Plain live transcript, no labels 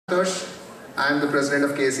I'm the president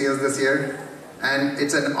of KCS this year, and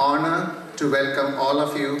it's an honor to welcome all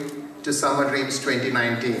of you to Summer Dreams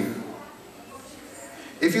 2019.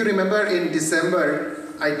 If you remember in December,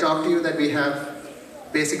 I talked to you that we have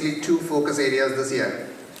basically two focus areas this year.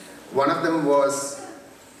 One of them was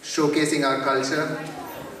showcasing our culture,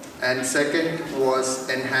 and second was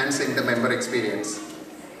enhancing the member experience.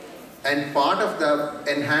 And part of the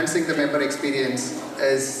enhancing the member experience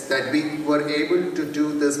is that we were able to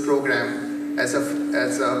do this program as a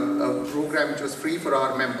program which was free for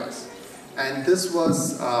our members. And this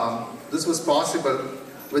was possible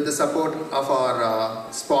with the support of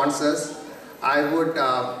our sponsors. I would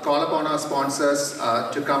call upon our sponsors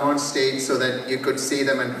to come on stage so that you could see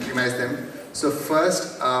them and recognize them. So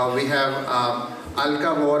first we have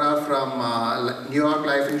Alka Vora from New York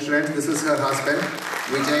Life Insurance. This is her husband,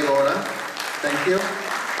 Vijay Vora. Thank you.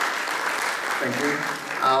 Thank you.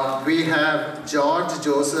 We have George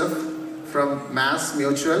Joseph from Mass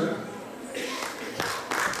Mutual.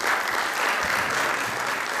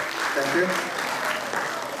 Thank you.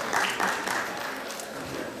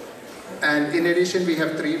 And in addition, we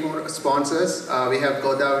have three more sponsors. We have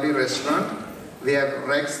Godavari Restaurant. We have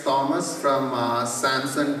Rex Thomas from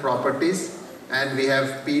Sanson Properties. And we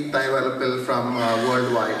have Pete Taivalapil from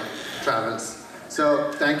Worldwide Travels.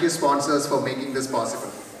 So thank you, sponsors, for making this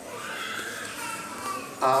possible.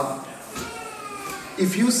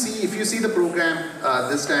 If you see the program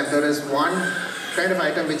this time, there is one kind of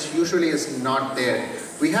item which usually is not there.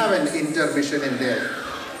 We have an intermission in there,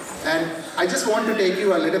 and I just want to take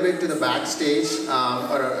you a little bit to the backstage,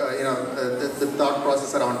 the thought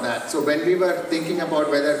process around that. So when we were thinking about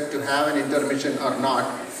whether to have an intermission or not,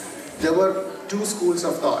 there were two schools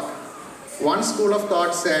of thought. One school of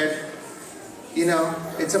thought said,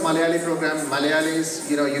 it's a Malayali program. Malayalis,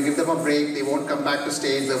 you give them a break, they won't come back to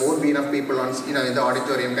stage, there won't be enough people on, in the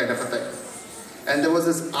auditorium kind of a thing. And there was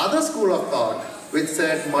this other school of thought which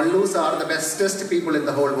said Mallus are the bestest people in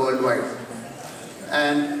the whole worldwide.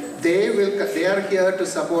 And they are here to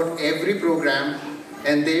support every program,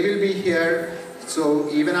 and they will be here. So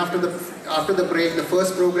even after the break, the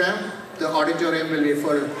first program, the auditorium will be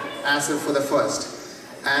full as if for the first.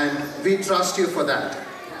 And we trust you for that.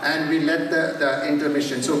 And we let the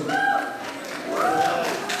intermission. So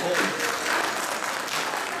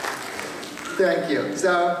thank you.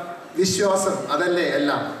 So Vishwasam, Adalle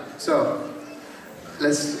Ellam. So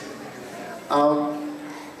let's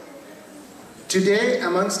today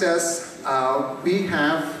amongst us we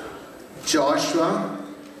have Joshua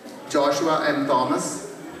M. Thomas.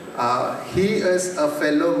 He is a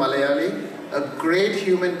fellow Malayali, a great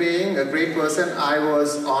human being, a great person. I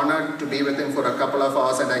was honored to be with him for a couple of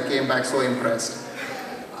hours, and I came back so impressed.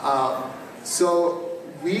 So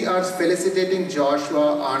we are felicitating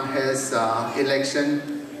Joshua on his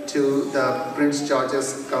election to the Prince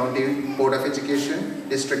George's County Board of Education,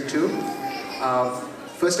 District 2.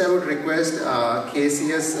 First, I would request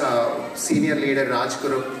KCS senior leader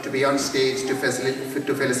Rajguru to be on stage to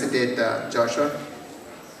felicitate Joshua.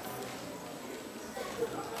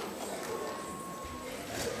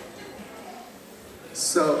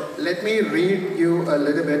 So let me read you a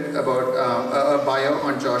little bit about a bio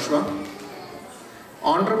on Joshua.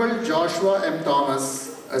 Honorable Joshua M.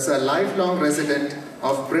 Thomas is a lifelong resident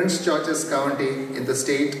of Prince George's County in the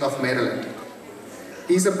state of Maryland.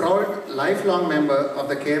 He is a proud lifelong member of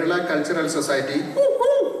the Kerala Cultural Society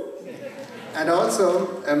and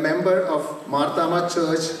also a member of Marthama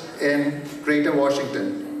Church in Greater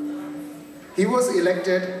Washington. He was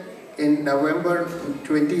elected in November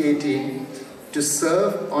 2018 to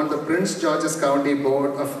serve on the Prince George's County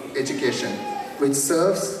Board of Education, which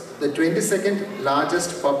serves the 22nd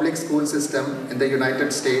largest public school system in the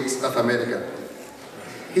United States of America.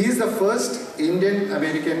 He is the first Indian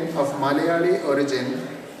American of Malayali origin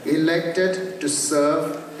elected to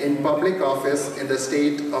serve in public office in the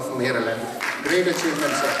state of Maryland. Great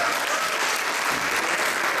achievement, sir.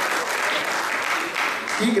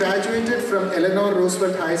 He graduated from Eleanor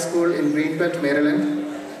Roosevelt High School in Greenbelt, Maryland,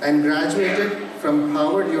 and graduated from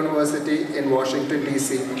Howard University in Washington,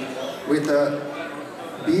 D.C. with a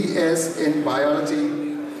BS in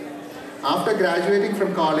biology. After graduating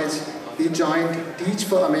from college, he joined Teach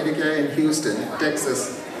for America in Houston,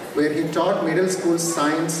 Texas, where he taught middle school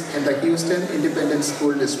science in the Houston Independent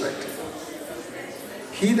School District.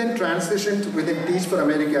 He then transitioned within Teach for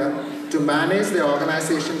America to manage the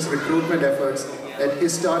organization's recruitment efforts at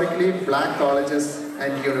historically black colleges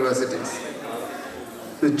and universities.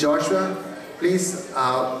 With Joshua, please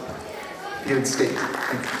you state.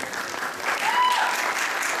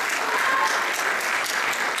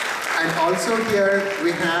 And also here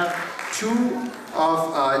we have two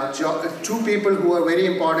people who are very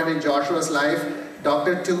important in Joshua's life,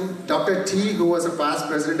 Dr. T, who was a past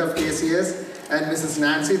president of KCS, and Mrs.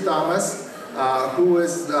 Nancy Thomas, who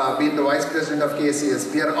has been the vice president of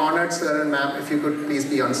KCS. We are honored, sir and ma'am, if you could please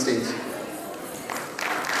be on stage.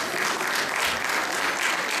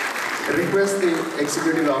 I request the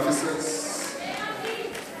executive officers.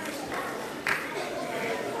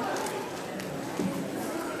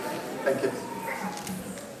 Thank you.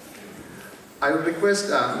 I would request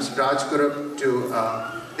Mr. Raj Kurup to,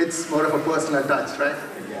 it's more of a personal touch, right?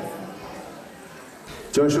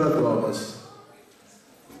 Joshua Thomas.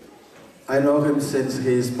 I know him since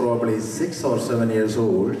he's probably 6 or 7 years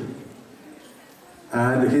old,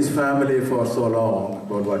 and his family for so long,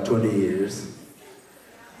 about 20 years.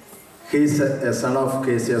 He's a son of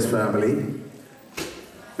KCS family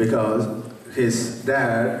because his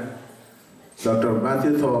dad, Dr.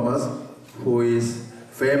 Matthew Thomas, who is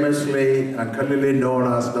famously and cunningly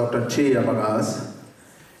known as Dr. Chi among us,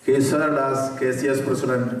 he served as KCS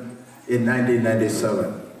president in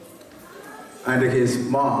 1997. And his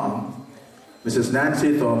mom, Mrs.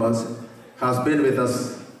 Nancy Thomas, has been with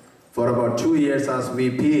us for about 2 years as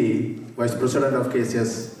VP, Vice President of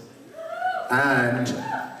KCS, and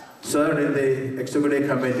served in the executive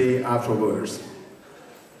committee afterwards.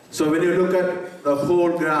 So when you look at the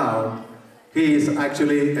whole ground, he is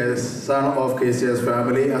actually a son of KCS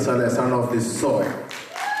family as well as a son of this soil.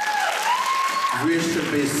 We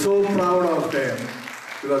should be so proud of him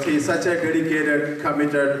because he is such a dedicated,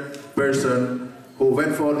 committed person who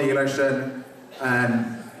went for the election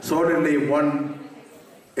and solidly won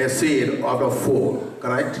a seat out of 4,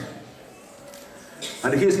 correct?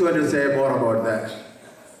 And he's going to say more about that.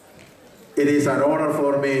 It is an honor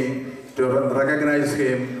for me to recognize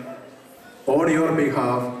him on your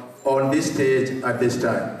behalf on this stage at this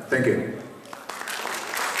time. Thank you.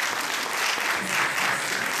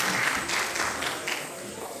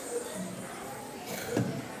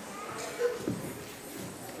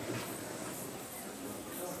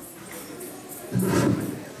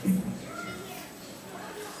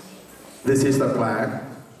 This is the plaque.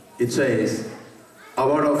 It says,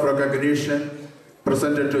 Award of Recognition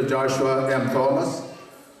presented to Joshua M. Thomas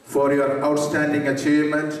for your outstanding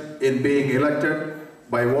achievement in being elected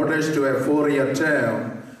by voters to a 4-year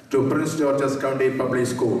term to Prince George's County Public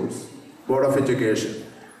Schools, Board of Education,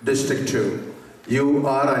 District 2. You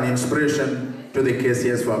are an inspiration to the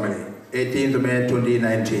KCS family. 18th May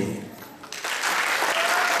 2019.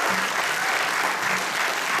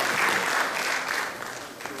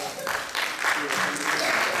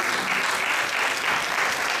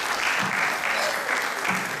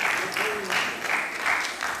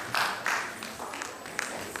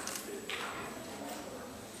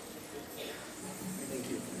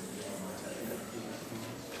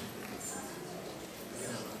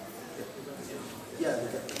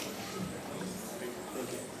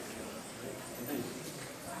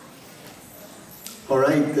 All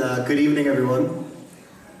right, good evening, everyone.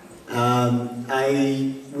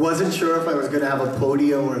 I wasn't sure if I was going to have a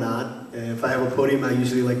podium or not. If I have a podium, I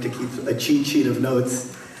usually like to keep a cheat sheet of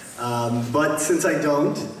notes. But since I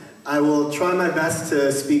don't, I will try my best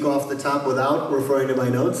to speak off the top without referring to my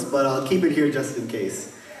notes, but I'll keep it here just in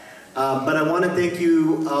case. But I want to thank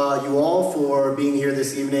you all for being here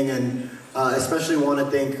this evening, and especially want to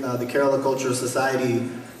thank the Kerala Cultural Society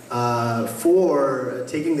for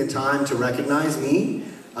taking the time to recognize me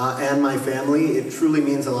and my family. It truly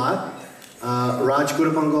means a lot. Raj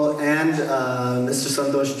Kurupangal and Mr.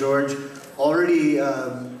 Santosh George already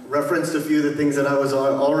referenced a few of the things that I was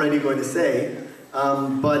already going to say.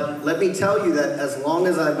 But let me tell you that as long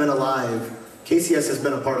as I've been alive, KCS has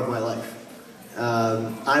been a part of my life.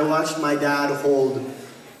 I watched my dad hold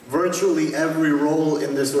virtually every role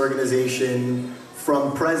in this organization,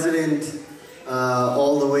 from president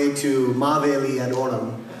all the way to Maveli at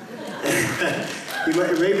Onam.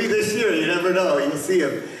 Maybe this year, you never know, you'll see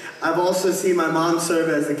him. I've also seen my mom serve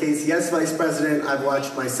as the KCS vice president. I've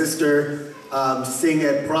watched my sister sing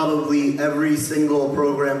at probably every single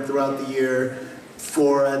program throughout the year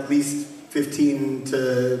for at least 15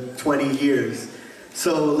 to 20 years.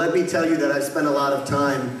 So let me tell you that I've spent a lot of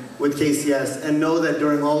time with KCS, and know that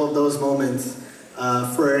during all of those moments,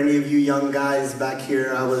 for any of you young guys back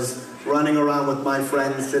here, I was running around with my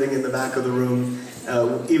friends sitting in the back of the room,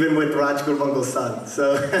 even with Raj Gurbangal's son.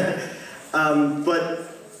 So, but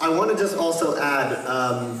I want to just also add,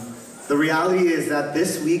 the reality is that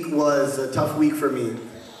this week was a tough week for me.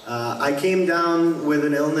 I came down with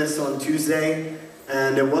an illness on Tuesday,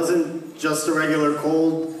 and it wasn't just a regular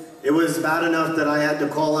cold. It was bad enough that I had to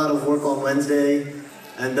call out of work on Wednesday,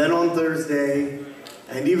 and then on Thursday,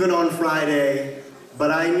 and even on Friday,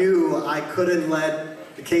 but I knew I couldn't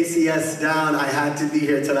let the KCS down. I had to be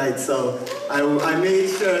here tonight, so I made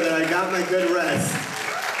sure that I got my good rest,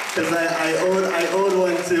 because I owed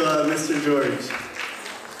one to Mr. George.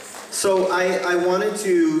 So I wanted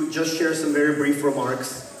to just share some very brief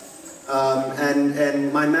remarks,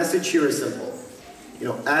 and my message here is simple. You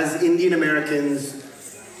know, as Indian Americans,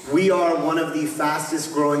 we are one of the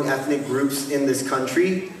fastest growing ethnic groups in this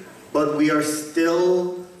country, but we are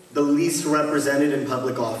still the least represented in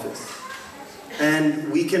public office.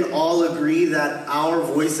 And we can all agree that our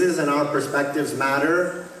voices and our perspectives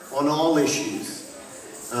matter on all issues.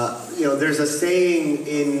 You know, there's a saying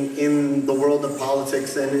in the world of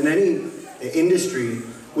politics and in any industry,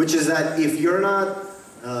 which is that if you're not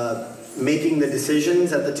making the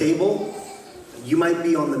decisions at the table, you might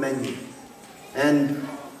be on the menu. And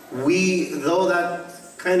though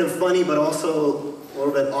that's kind of funny, but also a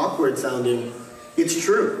little bit awkward sounding, it's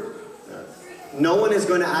true. No one is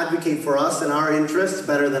going to advocate for us and our interests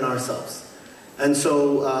better than ourselves. And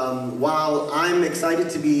so while I'm excited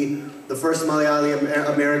to be the first Malayali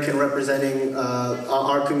American representing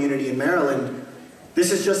our community in Maryland,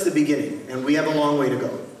 this is just the beginning, and we have a long way to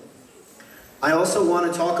go. I also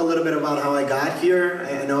want to talk a little bit about how I got here.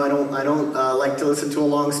 I know I don't like to listen to a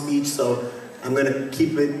long speech, so I'm going to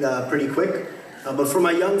keep it pretty quick. But for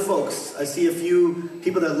my young folks, I see a few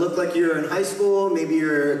people that look like you're in high school, maybe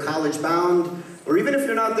you're college bound, or even if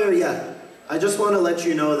you're not there yet. I just want to let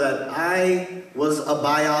you know that I was a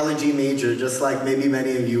biology major, just like maybe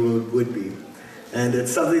many of you would be. And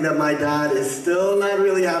it's something that my dad is still not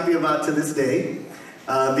really happy about to this day,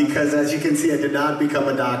 because as you can see, I did not become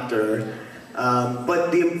a doctor.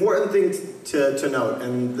 But the important thing to note,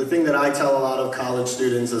 and the thing that I tell a lot of college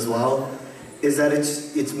students as well, is that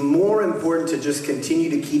it's more important to just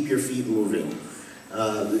continue to keep your feet moving.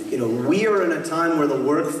 You know, we are in a time where the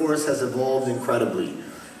workforce has evolved incredibly,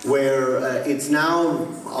 where it's now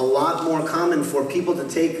a lot more common for people to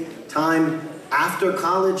take time after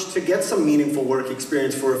college to get some meaningful work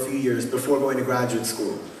experience for a few years before going to graduate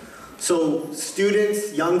school. So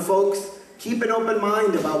students, young folks, keep an open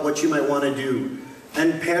mind about what you might want to do.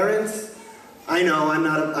 And parents, I know I'm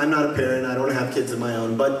not a parent, I don't have kids of my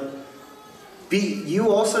own, but you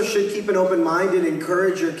also should keep an open mind and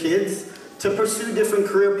encourage your kids to pursue different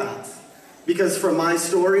career paths. Because for my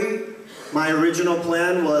story, my original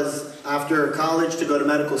plan was after college to go to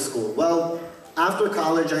medical school. Well, after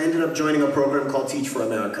college, I ended up joining a program called Teach for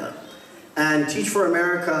America. And Teach for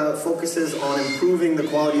America focuses on improving the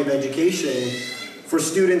quality of education for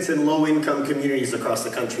students in low-income communities across the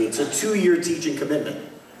country. It's a 2-year teaching commitment.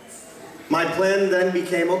 My plan then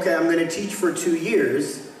became, okay, I'm going to teach for 2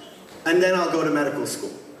 years, and then I'll go to medical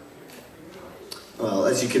school. Well,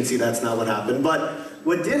 as you can see, that's not what happened. But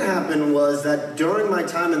what did happen was that during my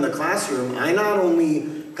time in the classroom, I not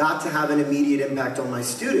only got to have an immediate impact on my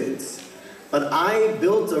students, but I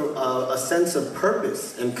built a sense of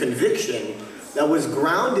purpose and conviction that was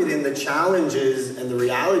grounded in the challenges and the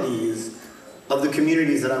realities of the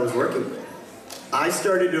communities that I was working with. I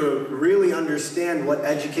started to really understand what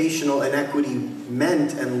educational inequity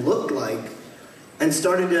meant and looked like, and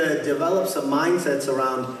started to develop some mindsets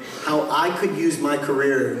around how I could use my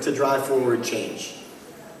career to drive forward change.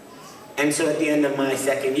 And so at the end of my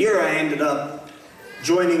second year, I ended up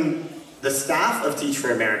joining the staff of Teach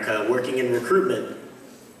for America, working in recruitment.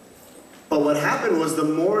 But what happened was the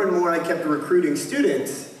more and more I kept recruiting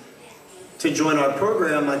students to join our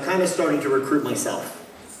program, I kind of started to recruit myself.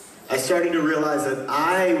 I started to realize that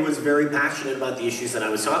I was very passionate about the issues that I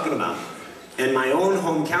was talking about. And my own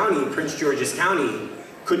home county, Prince George's County,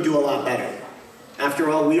 could do a lot better. After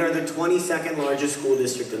all, we are the 22nd largest school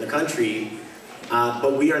district in the country,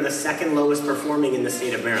 but we are the second lowest performing in the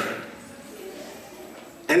state of Maryland.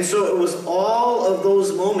 And so it was all of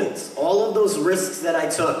those moments, all of those risks that I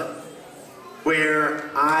took,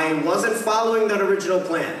 where I wasn't following that original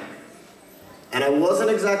plan, and I wasn't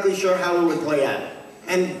exactly sure how it would play out.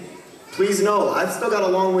 And please know, I've still got a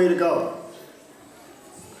long way to go.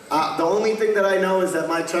 The only thing that I know is that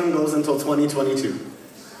my term goes until 2022.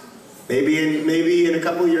 Maybe in a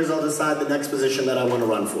couple of years I'll decide the next position that I want to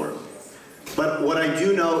run for. But what I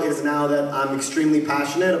do know is now that I'm extremely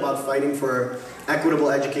passionate about fighting for equitable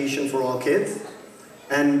education for all kids.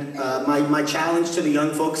 And my challenge to the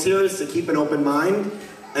young folks here is to keep an open mind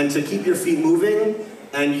and to keep your feet moving,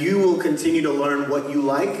 and you will continue to learn what you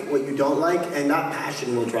like, what you don't like, and that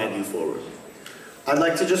passion will drive you forward. I'd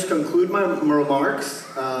like to just conclude my remarks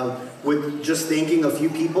with just thanking a few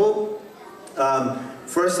people.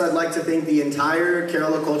 First, I'd like to thank the entire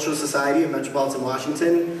Kerala Cultural Society of Metropolitan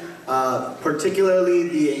Washington particularly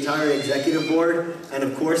the entire executive board, and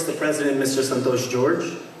of course the president, Mr. Santosh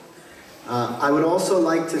George. I would also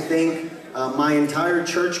like to thank my entire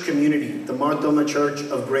church community, the Mar Thoma Church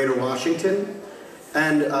of Greater Washington,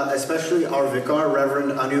 and especially our vicar,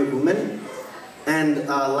 Reverend Anu Uman. And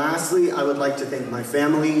lastly, I would like to thank my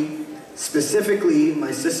family, specifically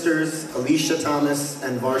my sisters, Alicia Thomas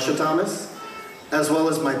and Varsha Thomas, as well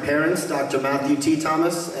as my parents, Dr. Matthew T.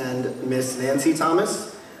 Thomas and Miss Nancy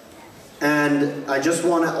Thomas. And I just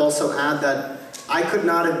want to also add that I could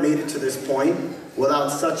not have made it to this point without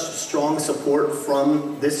such strong support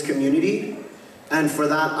from this community, and for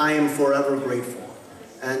that I am forever grateful.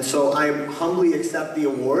 And so I humbly accept the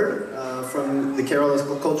award from the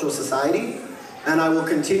Kerala Cultural Society, and I will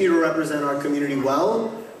continue to represent our community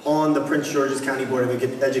well on the Prince George's County Board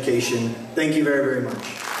of Education. Thank you very, very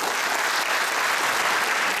much.